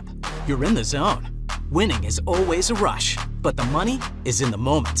betPARX app, you're in the zone. Winning is always a rush, but the money is in the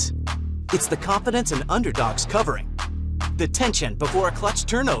moments. It's the confidence and underdogs covering, the tension before a clutch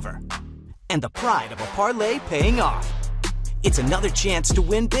turnover, and the pride of a parlay paying off. It's another chance to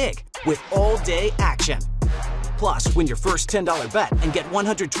win big with all-day action. Plus, win your first $10 bet and get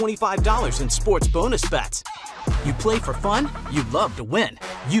 $125 in sports bonus bets. You play for fun, you love to win.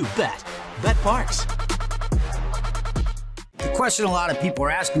 You bet. betPARX. The question a lot of people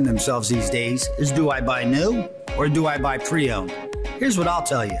are asking themselves these days is, do I buy new or do I buy pre-owned? Here's what I'll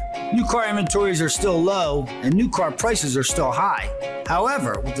tell you. New car inventories are still low and new car prices are still high.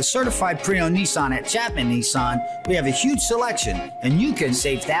 However, with the certified pre-owned Nissan at Chapman Nissan, we have a huge selection and you can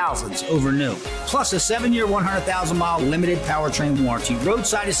save thousands over new. Plus a 7-year, 100,000-mile limited powertrain warranty,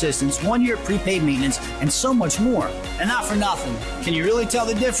 roadside assistance, 1-year prepaid maintenance, and so much more. And not for nothing. Can you really tell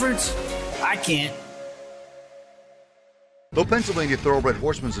the difference? I can't. The Pennsylvania Thoroughbred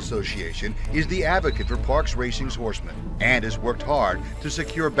Horsemen's Association is the advocate for Parks Racing's horsemen and has worked hard to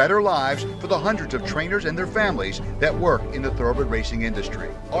secure better lives for the hundreds of trainers and their families that work in the thoroughbred racing industry.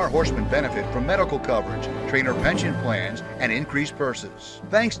 Our horsemen benefit from medical coverage, trainer pension plans, and increased purses.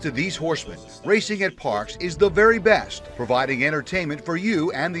 Thanks to these horsemen, racing at Parks is the very best, providing entertainment for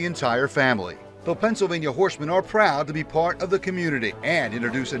you and the entire family. The Pennsylvania Horsemen are proud to be part of the community and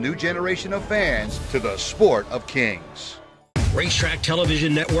introduce a new generation of fans to the sport of kings. Racetrack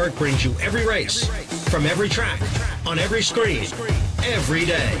Television Network brings you every race, from every track, on every screen, every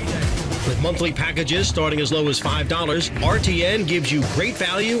day. With monthly packages starting as low as $5, RTN gives you great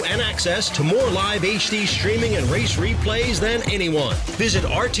value and access to more live HD streaming and race replays than anyone. Visit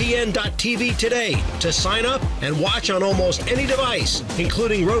RTN.tv today to sign up and watch on almost any device,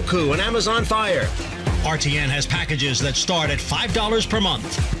 including Roku and Amazon Fire. RTN has packages that start at $5 per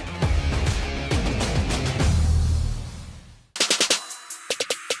month.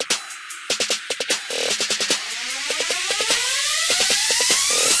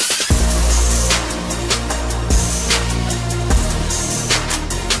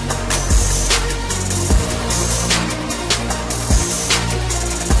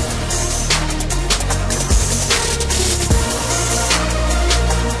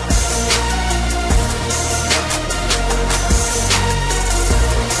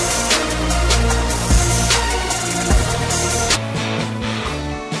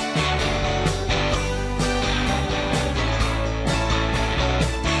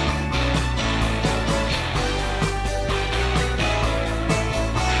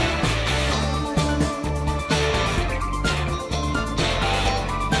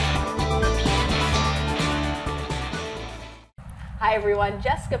 Hi everyone,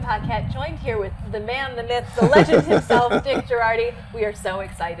 Jessica Paquette joined here with the man, the myth, the legend himself, Dick Jerardi. We are so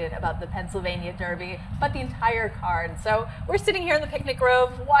excited about the Pennsylvania Derby, but the entire card. So we're sitting here in the picnic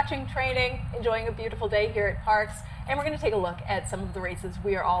grove, watching training, enjoying a beautiful day here at Parks, and we're going to take a look at some of the races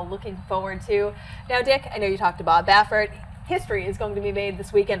we are all looking forward to. Now Dick, I know you talked to Bob Baffert. History is going to be made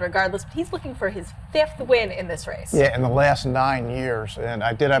this weekend regardless, but he's looking for his 5th win in this race. Yeah, in the last 9 years. And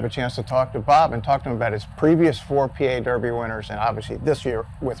I did have a chance to talk to Bob and talk to him about his previous 4 PA Derby winners and obviously this year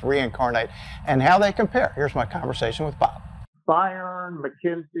with Reincarnate and how they compare. Here's my conversation with Bob. Bayern,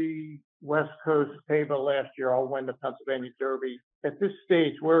 McKinsey, West Coast, Tava last year all win the Pennsylvania Derby. At this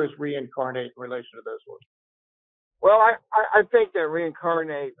stage, where is Reincarnate in relation to those horses? Well, I think that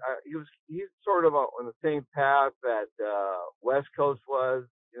Reincarnate, he's sort of on the same path that West Coast was.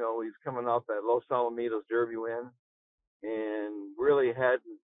 You know, he's coming off that Los Alamitos Derby win, and really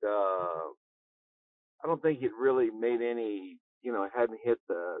hadn't. I don't think he'd really made any. You know, hadn't hit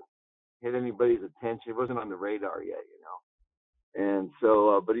anybody's attention. It wasn't on the radar yet. You know, And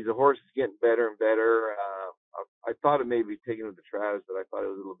so, but he's a horse that's getting better and better. I thought it may be taken with the Travis, but I thought it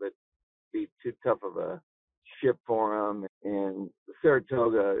was a little bit be too tough of a ship for him. And the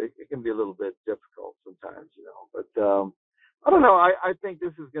Saratoga, it can be a little bit difficult sometimes, you know. But I don't know. I think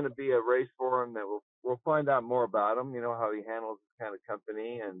this is going to be a race for him that we'll find out more about him. You know how he handles this kind of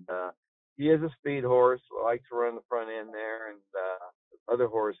company, and he is a speed horse. Likes to run the front end there, and the other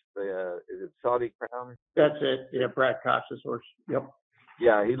horse, is it Saudi Crown? That's it. Yeah, Brad Cox's horse. Yep.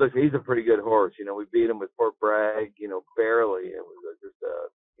 Yeah, he's a pretty good horse. You know, we beat him with Fort Bragg, you know, barely. It was just,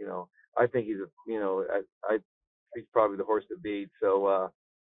 you know, I think he's he's probably the horse to beat. So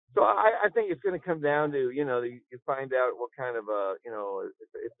I think it's going to come down to, you know, you find out what kind of you know,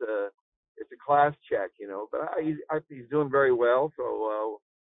 it's a class check, you know. But he's doing very well, so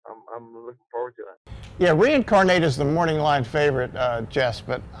I'm looking forward to it. Yeah, Reincarnate is the morning line favorite, Jess,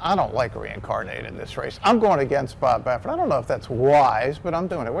 but I don't like Reincarnate in this race. I'm going against Bob Baffert. I don't know if that's wise, but I'm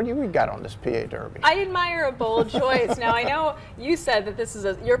doing it. What do we got on this PA Derby? I admire a bold choice. Now, I know you said that this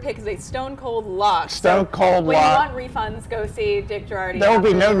is your pick is a stone cold lock. Stone cold lock. When you want refunds, go see Dick Jerardi. There will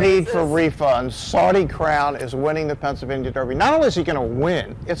be no need for refunds. Saudi Crown is winning the Pennsylvania Derby. Not only is he going to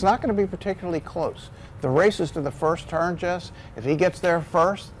win, it's not going to be particularly close. The race is to the first turn, Jess. If he gets there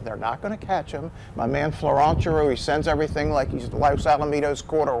first, they're not going to catch him. My man Florent Giroux, he sends everything like he's Los Alamitos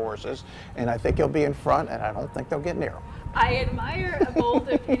quarter horses, and I think he'll be in front, and I don't think they'll get near him. I admire a bold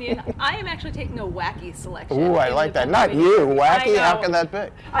opinion. I am actually taking a wacky selection. Ooh, I like that. Not you, wacky. How can that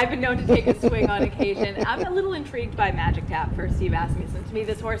be? I've been known to take a swing on occasion. I'm a little intrigued by Magic Tap for Steve Asmussen. To me,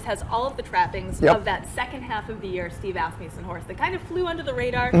 this horse has all of the trappings of that second half of the year Steve Asmussen horse that kind of flew under the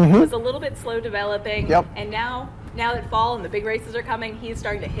radar, was a little bit slow developing, and now that fall and the big races are coming, he's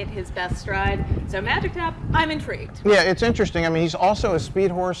starting to hit his best stride. So Magic Tap, I'm intrigued. Yeah, it's interesting. I mean, he's also a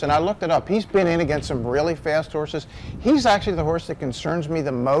speed horse, and I looked it up. He's been in against some really fast horses. He's actually the horse that concerns me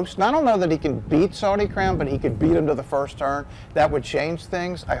the most. And I don't know that he can beat Saudi Crown, but he could beat him to the first turn. That would change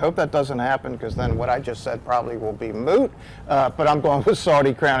things. I hope that doesn't happen, because then what I just said probably will be moot. But I'm going with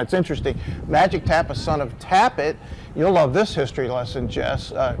Saudi Crown. It's interesting. Magic Tap, a son of Tappet. You'll love this history lesson,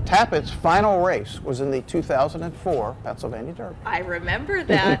 Jess. Tappet's final race was in the 2004 Pennsylvania Derby. I remember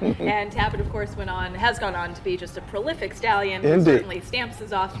that. And Tappet, of course, has gone on to be just a prolific stallion. Indeed. Who certainly stamps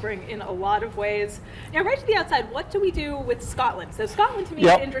his offspring in a lot of ways. Now, right to the outside, what do we do with Scotland? So Scotland, to me,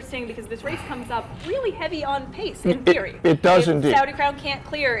 is interesting because this race comes up really heavy on pace, in theory. It does if indeed. Saudi Crown can't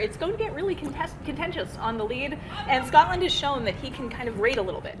clear, it's going to get really contentious on the lead. And Scotland has shown that he can kind of rate a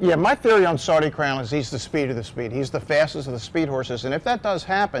little bit. Yeah, my theory on Saudi Crown is he's the speed of the speed. He's the fastest of the speed horses, and if that does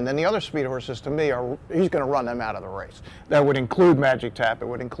happen, then the other speed horses, to me, he's going to run them out of the race. That would include Magic Tap. It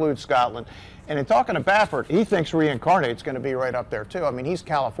would include Scotland. And in talking to Baffert, he thinks Reincarnate's going to be right up there too. I mean, he's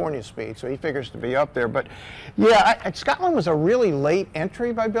California speed, so he figures to be up there. But yeah, Scotland was a really late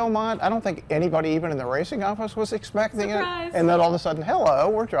entry by Belmont. I don't think anybody, even in the racing office, was expecting it. And then all of a sudden, hello,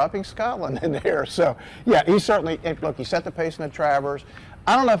 we're dropping Scotland in there. So yeah, he certainly, look, he set the pace in the Travers.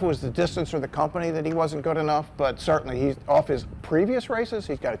 I don't know if it was the distance or the company that he wasn't good enough, but certainly he's off his previous races,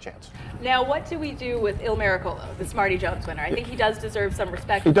 he's got a chance. Now, what do we do with Il Miracolo, the Smarty Jones winner? I think he does deserve some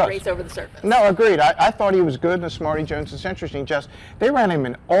respect for the race over the surface. No, agreed. I thought he was good in the Smarty Jones. It's interesting, Jess. They ran him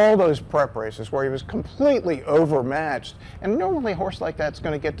in all those prep races where he was completely overmatched. And normally a horse like that's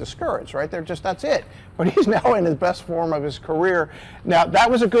going to get discouraged, right? That's it. But he's now in the best form of his career. Now, that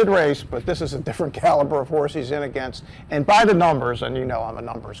was a good race, but this is a different caliber of horse he's in against. And by the numbers, and you know I'm a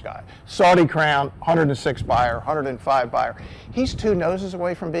numbers guy, Saudi Crown, 106 buyer, 105 buyer. He's 2 noses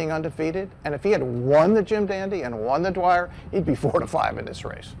away from being undefeated. And if he had won the Jim Dandy and won the Dwyer, he'd be 4-5 in this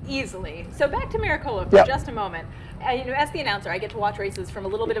race. Easily. So back to Miracolo for just a moment. You know, as the announcer, I get to watch races from a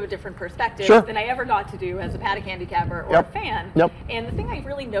little bit of a different perspective than I ever got to do as a paddock handicapper or a fan. And the thing I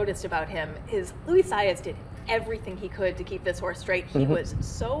really noticed about him is Luis Saez did everything he could to keep this horse straight. He was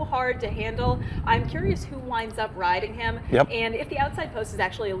so hard to handle. I'm curious who winds up riding him and if the outside post is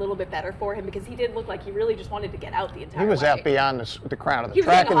actually a little bit better for him, because he did look like he really just wanted to get out the entire way. He was out beyond the crown of the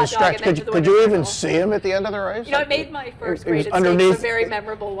track in the stretch. Could you even see him at the end of the race? You know, it made my first graded stakes a very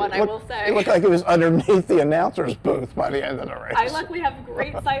memorable one, I will say. It looked like it was underneath the announcer's booth by the end of the race. I luckily have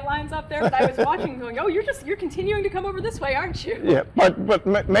great sight lines up there, but I was watching going, oh, you're continuing to come over this way, aren't you? Yeah,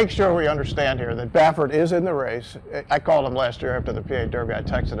 but make sure we understand here that Baffert is in the race. I called him last year after the PA Derby. I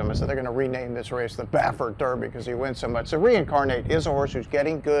texted him. I said they're going to rename this race the Baffert Derby because he wins so much. So Reincarnate is a horse who's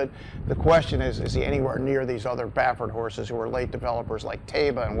getting good. The question is he anywhere near these other Baffert horses who are late developers like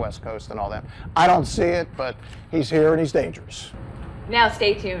Taba and West Coast and all that? I don't see it, but he's here and he's dangerous. Now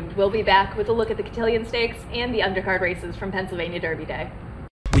stay tuned. We'll be back with a look at the Cotillion Stakes and the undercard races from Pennsylvania Derby Day.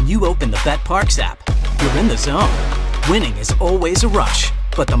 When you open the betPARX app, you're in the zone. Winning is always a rush,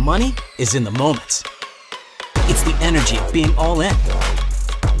 but the money is in the moments. It's the energy of being all in,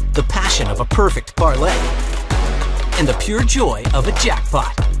 the passion of a perfect parlay, and the pure joy of a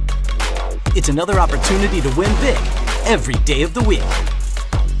jackpot. It's another opportunity to win big every day of the week.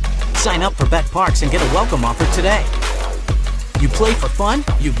 Sign up for betPARX and get a welcome offer today. You play for fun,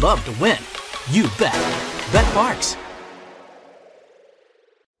 you love to win. You bet. betPARX.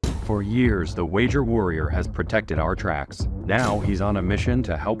 For years, the Wager Warrior has protected our tracks. Now he's on a mission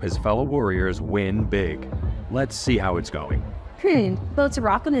to help his fellow warriors win big. Let's see how it's going. Boats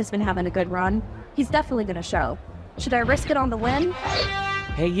Rockin has been having a good run. He's definitely gonna show. Should I risk it on the win?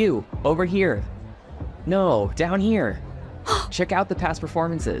 Hey you, over here. No, down here. Check out the past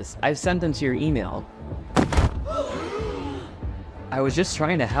performances. I've sent them to your email. I was just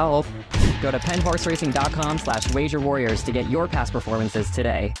trying to help. Go to penhorsracing.com/wagerwarriors to get your past performances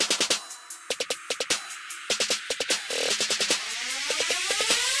today.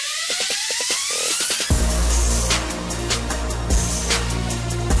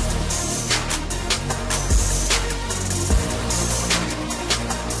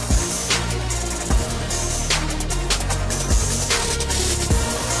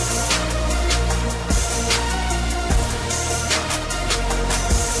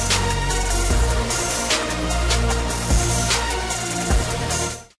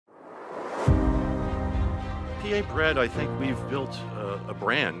 PA bred, I think we've built a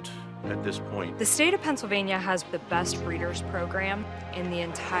brand at this point. The state of Pennsylvania has the best breeders program in the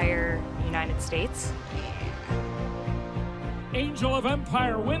entire United States. Angel of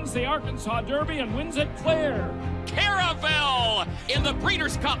Empire wins the Arkansas Derby and wins it clear. Caravel in the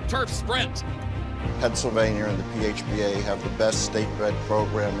Breeders' Cup Turf Sprint. Pennsylvania and the PHBA have the best state-bred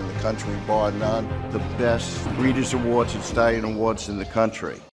program in the country, bar none. The best Breeders' Awards and Stallion Awards in the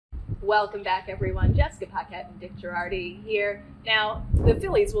country. Welcome back, everyone. Jessica Paquette and Dick Jerardi here. Now, the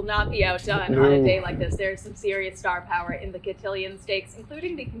fillies will not be outdone on a day like this. There's some serious star power in the Cotillion Stakes,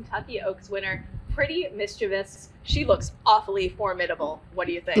 including the Kentucky Oaks winner, Pretty Mischievous. She looks awfully formidable. What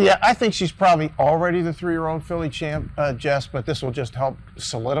do you think? Yeah, I think she's probably already the 3-year-old filly champ, Jess, but this will just help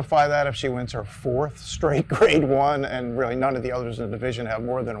solidify that if she wins her 4th straight Grade 1, and really none of the others in the division have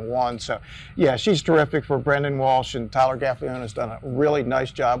more than 1. So, yeah, she's terrific for Brendan Walsh, and Tyler Gaffleone has done a really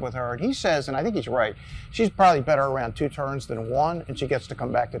nice job with her. And he says, and I think he's right, she's probably better around 2 turns than 1, and she gets to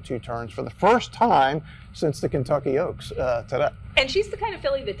come back to 2 turns for the first time since the Kentucky Oaks today. And she's the kind of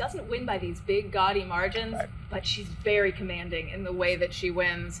filly that doesn't win by these big, gaudy margins, but she's very commanding in the way that she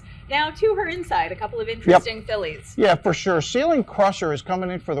wins. Now, to her inside, a couple of interesting fillies. Yeah, for sure. Ceiling Crusher is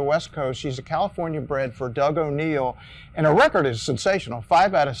coming in for the West Coast. She's a California bred for Doug O'Neill, and her record is sensational,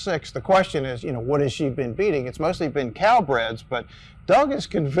 5 out of 6. The question is, what has she been beating? It's mostly been Cowbreds, but Doug is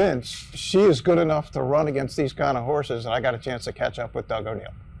convinced she is good enough to run against these kind of horses, and I got a chance to catch up with Doug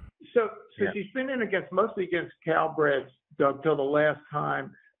O'Neill. So she's been in mostly against Cowbreds, Doug, till the last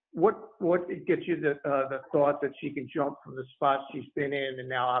time. What gets you the thought that she can jump from the spot she's been in, and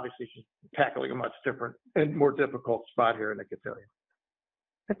now obviously she's tackling a much different and more difficult spot here in the Cotillion?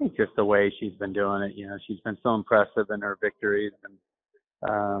 I think just the way she's been doing it. She's been so impressive in her victories,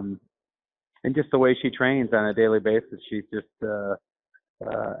 and just the way she trains on a daily basis. She just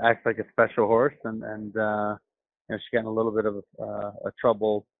acts like a special horse, and she's gotten a little bit of a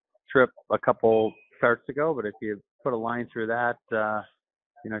trouble trip a couple starts ago, but if you put a line through that,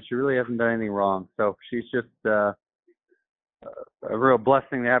 she really hasn't done anything wrong. So she's just a real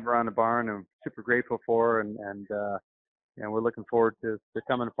blessing to have her on the barn, and super grateful for her, and we're looking forward to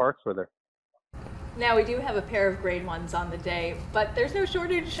coming to Parks with her. Now, we do have a pair of Grade 1s on the day, but there's no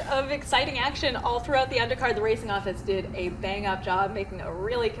shortage of exciting action all throughout the undercard. The racing office did a bang-up job making a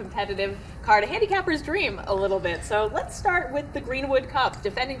really competitive card, a handicapper's dream a little bit. So let's start with the Greenwood Cup,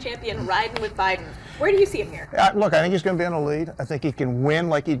 defending champion Riding with Biden. Where do you see him here? Look, I think he's going to be in the lead. I think he can win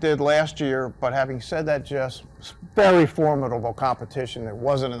like he did last year, but having said that, Jess, very formidable competition. There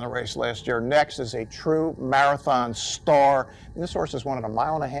wasn't in the race last year. Next is a true marathon star. And this horse has won it 1.5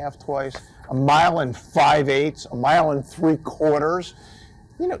 miles twice, 1 mile and 5/8, 1 mile and 3/4.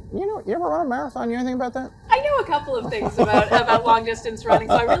 You ever run a marathon? You know anything about that? I know a couple of things about long distance running,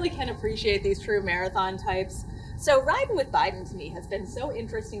 so I really can appreciate these true marathon types. So Riding with Biden to me has been so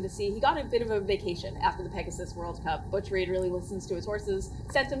interesting to see. He got a bit of a vacation after the Pegasus World Cup. Butch Reed really listens to his horses,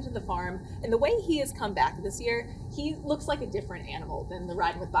 sent him to the farm, and the way he has come back this year, he looks like a different animal than the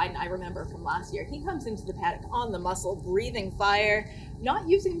Riding with Biden I remember from last year. He comes into the paddock on the muscle, breathing fire, not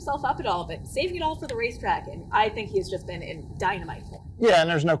using himself up at all, but saving it all for the racetrack, and I think he's just been in dynamite form. Yeah, and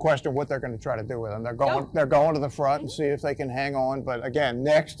there's no question what they're going to try to do with him. They're going to the front and see if they can hang on. But again,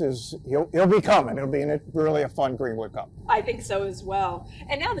 next is he'll be coming. It'll be really a fun Greenwood Cup. I think so as well.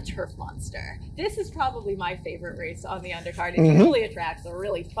 And now the Turf Monster. This is probably my favorite race on the undercard. It usually attracts a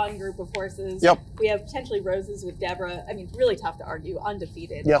really fun group of horses. Yep. We have potentially Roses with Deborah. I mean, really tough to argue,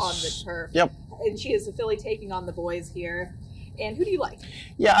 undefeated on the turf. Yep. And she is a filly taking on the boys here. And who do you like?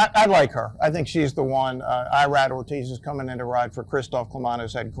 Yeah, I like her. I think she's the one. Irad Ortiz is coming in to ride for Christophe Clement,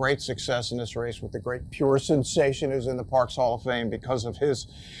 who's had great success in this race with the great Pure Sensation, who's in the Parks Hall of Fame because of his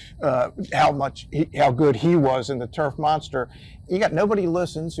how good he was in the Turf Monster. You got Nobody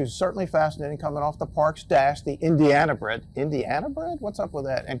Listens, who's certainly fascinating, coming off the Parks Dash, the Indiana bred. Indiana bred? What's up with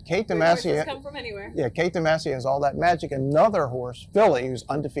that? And Kate Demacia. Come from anywhere. Yeah, Kate Demacia has all that magic. Another horse, filly, who's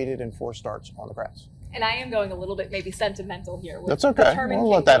undefeated in 4 starts on the grass. And I am going a little bit maybe sentimental here. With That's okay. We'll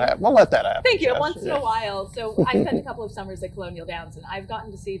let that happen. We'll let that happen. Thank you. Jess. Once in a while. So I spent a couple of summers at Colonial Downs, and I've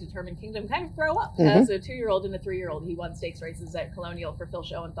gotten to see Determined Kingdom kind of grow up. As a 2-year-old and a 3-year-old, he won stakes races at Colonial for Phil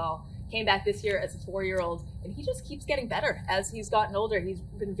Schoenthal. Came back this year as a 4-year-old, and he just keeps getting better as he's gotten older. He's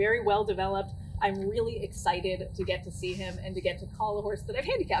been very well developed. I'm really excited to get to see him and to get to call a horse that I've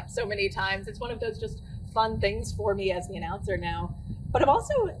handicapped so many times. It's one of those just fun things for me as the announcer now. But I'm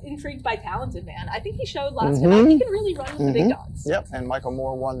also intrigued by Talented Man. I think he showed last time he can really run with the big dogs. Yep, and Michael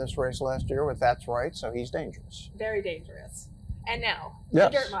Moore won this race last year with That's Right, so he's dangerous. Very dangerous. And now,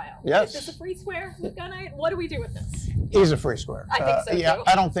 yes. the Dirt Mile. Yes. Is this a free square with Gunite? What do we do with this? He's a free square. I think so, yeah, too.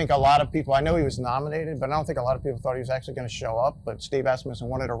 I don't think a lot of people, I know he was nominated, but I don't think a lot of people thought he was actually going to show up. But Steve Asmussen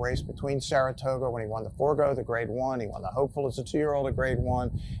wanted a race between Saratoga when he won the Forgo, the Grade 1. He won the Hopeful as a 2-year-old at Grade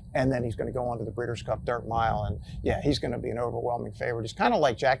 1. And then he's going to go on to the Breeders' Cup Dirt Mile. And yeah, he's going to be an overwhelming favorite. He's kind of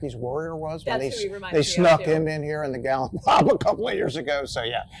like Jackie's Warrior was when they snuck him in here in the Gallant Bob a couple of years ago. So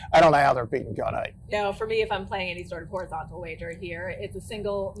yeah, I don't know how they're beating Gunite. No, for me, if I'm playing any sort of horizontal wager here, it's a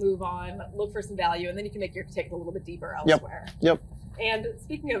single move on, look for some value, and then you can make your ticket a little bit deeper elsewhere. Yep. And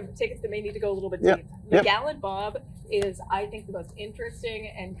speaking of tickets that may need to go a little bit deep, the Gallant Bob is, I think, the most interesting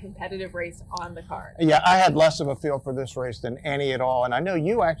and competitive race on the card. Yeah, I had less of a feel for this race than any at all, and I know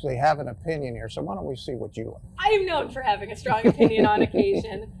you actually have an opinion here, so why don't we see what you like? I am known for having a strong opinion on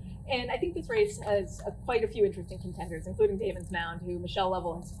occasion. And I think this race has quite a few interesting contenders, including Damon's Mound, who Michelle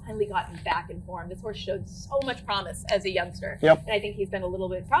Lovell has finally gotten back in form. This horse showed so much promise as a youngster. Yep. And I think he's been a little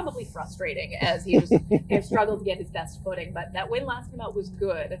bit probably frustrating as he just has struggled to get his best footing. But that win last time out was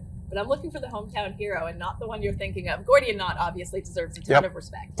good. But I'm looking for the hometown hero and not the one you're thinking of. Gordian Knot obviously deserves a ton of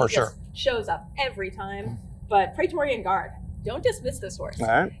respect. For he sure. Just shows up every time. But Praetorian Guard, don't dismiss this horse. All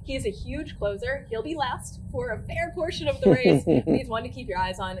right. He is a huge closer. He'll be last for a fair portion of the race. He's one to keep your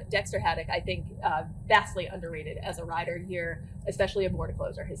eyes on. Dexter Haddock, I think, vastly underrated as a rider here, especially a border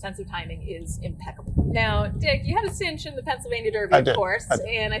closer. His sense of timing is impeccable. Now, Dick, you had a cinch in the Pennsylvania Derby, of course,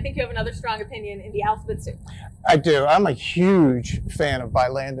 and I think you have another strong opinion in the Alphabet Soup. I do. I'm a huge fan of By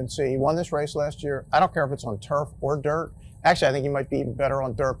Land and Sea. He won this race last year. I don't care if it's on turf or dirt. Actually, I think he might be even better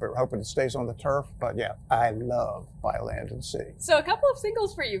on dirt, but hoping it stays on the turf. But yeah, I love By Land and Sea. So a couple of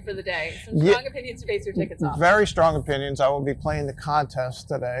singles for you for the day. Some strong opinions to base your tickets off. Very strong opinions. I will be playing the contest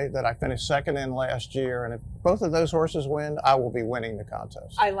today that I finished second in last year. And if both of those horses win, I will be winning the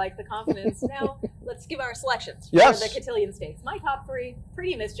contest. I like the confidence. Now, let's give our selections for the Cotillion Stakes. My top 3,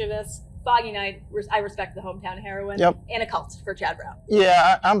 Pretty Mischievous, Foggy Night, I Respect the Hometown Heroine, and a Cult for Chad Brown.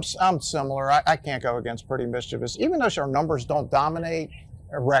 Yeah, I'm similar. I can't go against Pretty Mischievous. Even though our numbers don't dominate,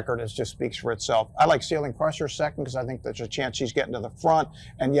 a record just speaks for itself. I like Ceiling Crusher second because I think there's a chance she's getting to the front.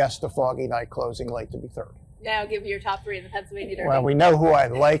 And yes, the Foggy Night closing late to be third. Now give me your top 3 in the Pennsylvania Derby. Well, we know who I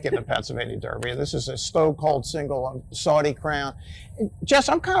like in the Pennsylvania Derby. This is a stone-cold single on Saudi Crown. Jess,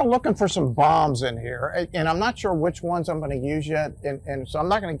 I'm kind of looking for some bombs in here, and I'm not sure which ones I'm going to use yet, and so I'm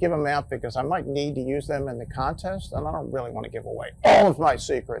not going to give them out because I might need to use them in the contest, and I don't really want to give away all of my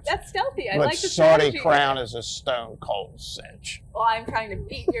secrets. That's stealthy. I but like the Saudi strategy. Crown is a stone-cold cinch. Well, I'm trying to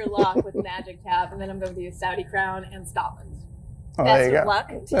beat your luck with Magic Tap, and then I'm going to do Saudi Crown and Scotland. Oh, Best of luck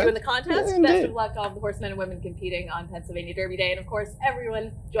to you in the contest. Indeed. Best of luck to all the horsemen and women competing on Pennsylvania Derby Day. And of course,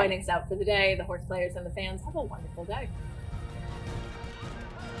 everyone joining us out for the day, the horse players and the fans. Have a wonderful day.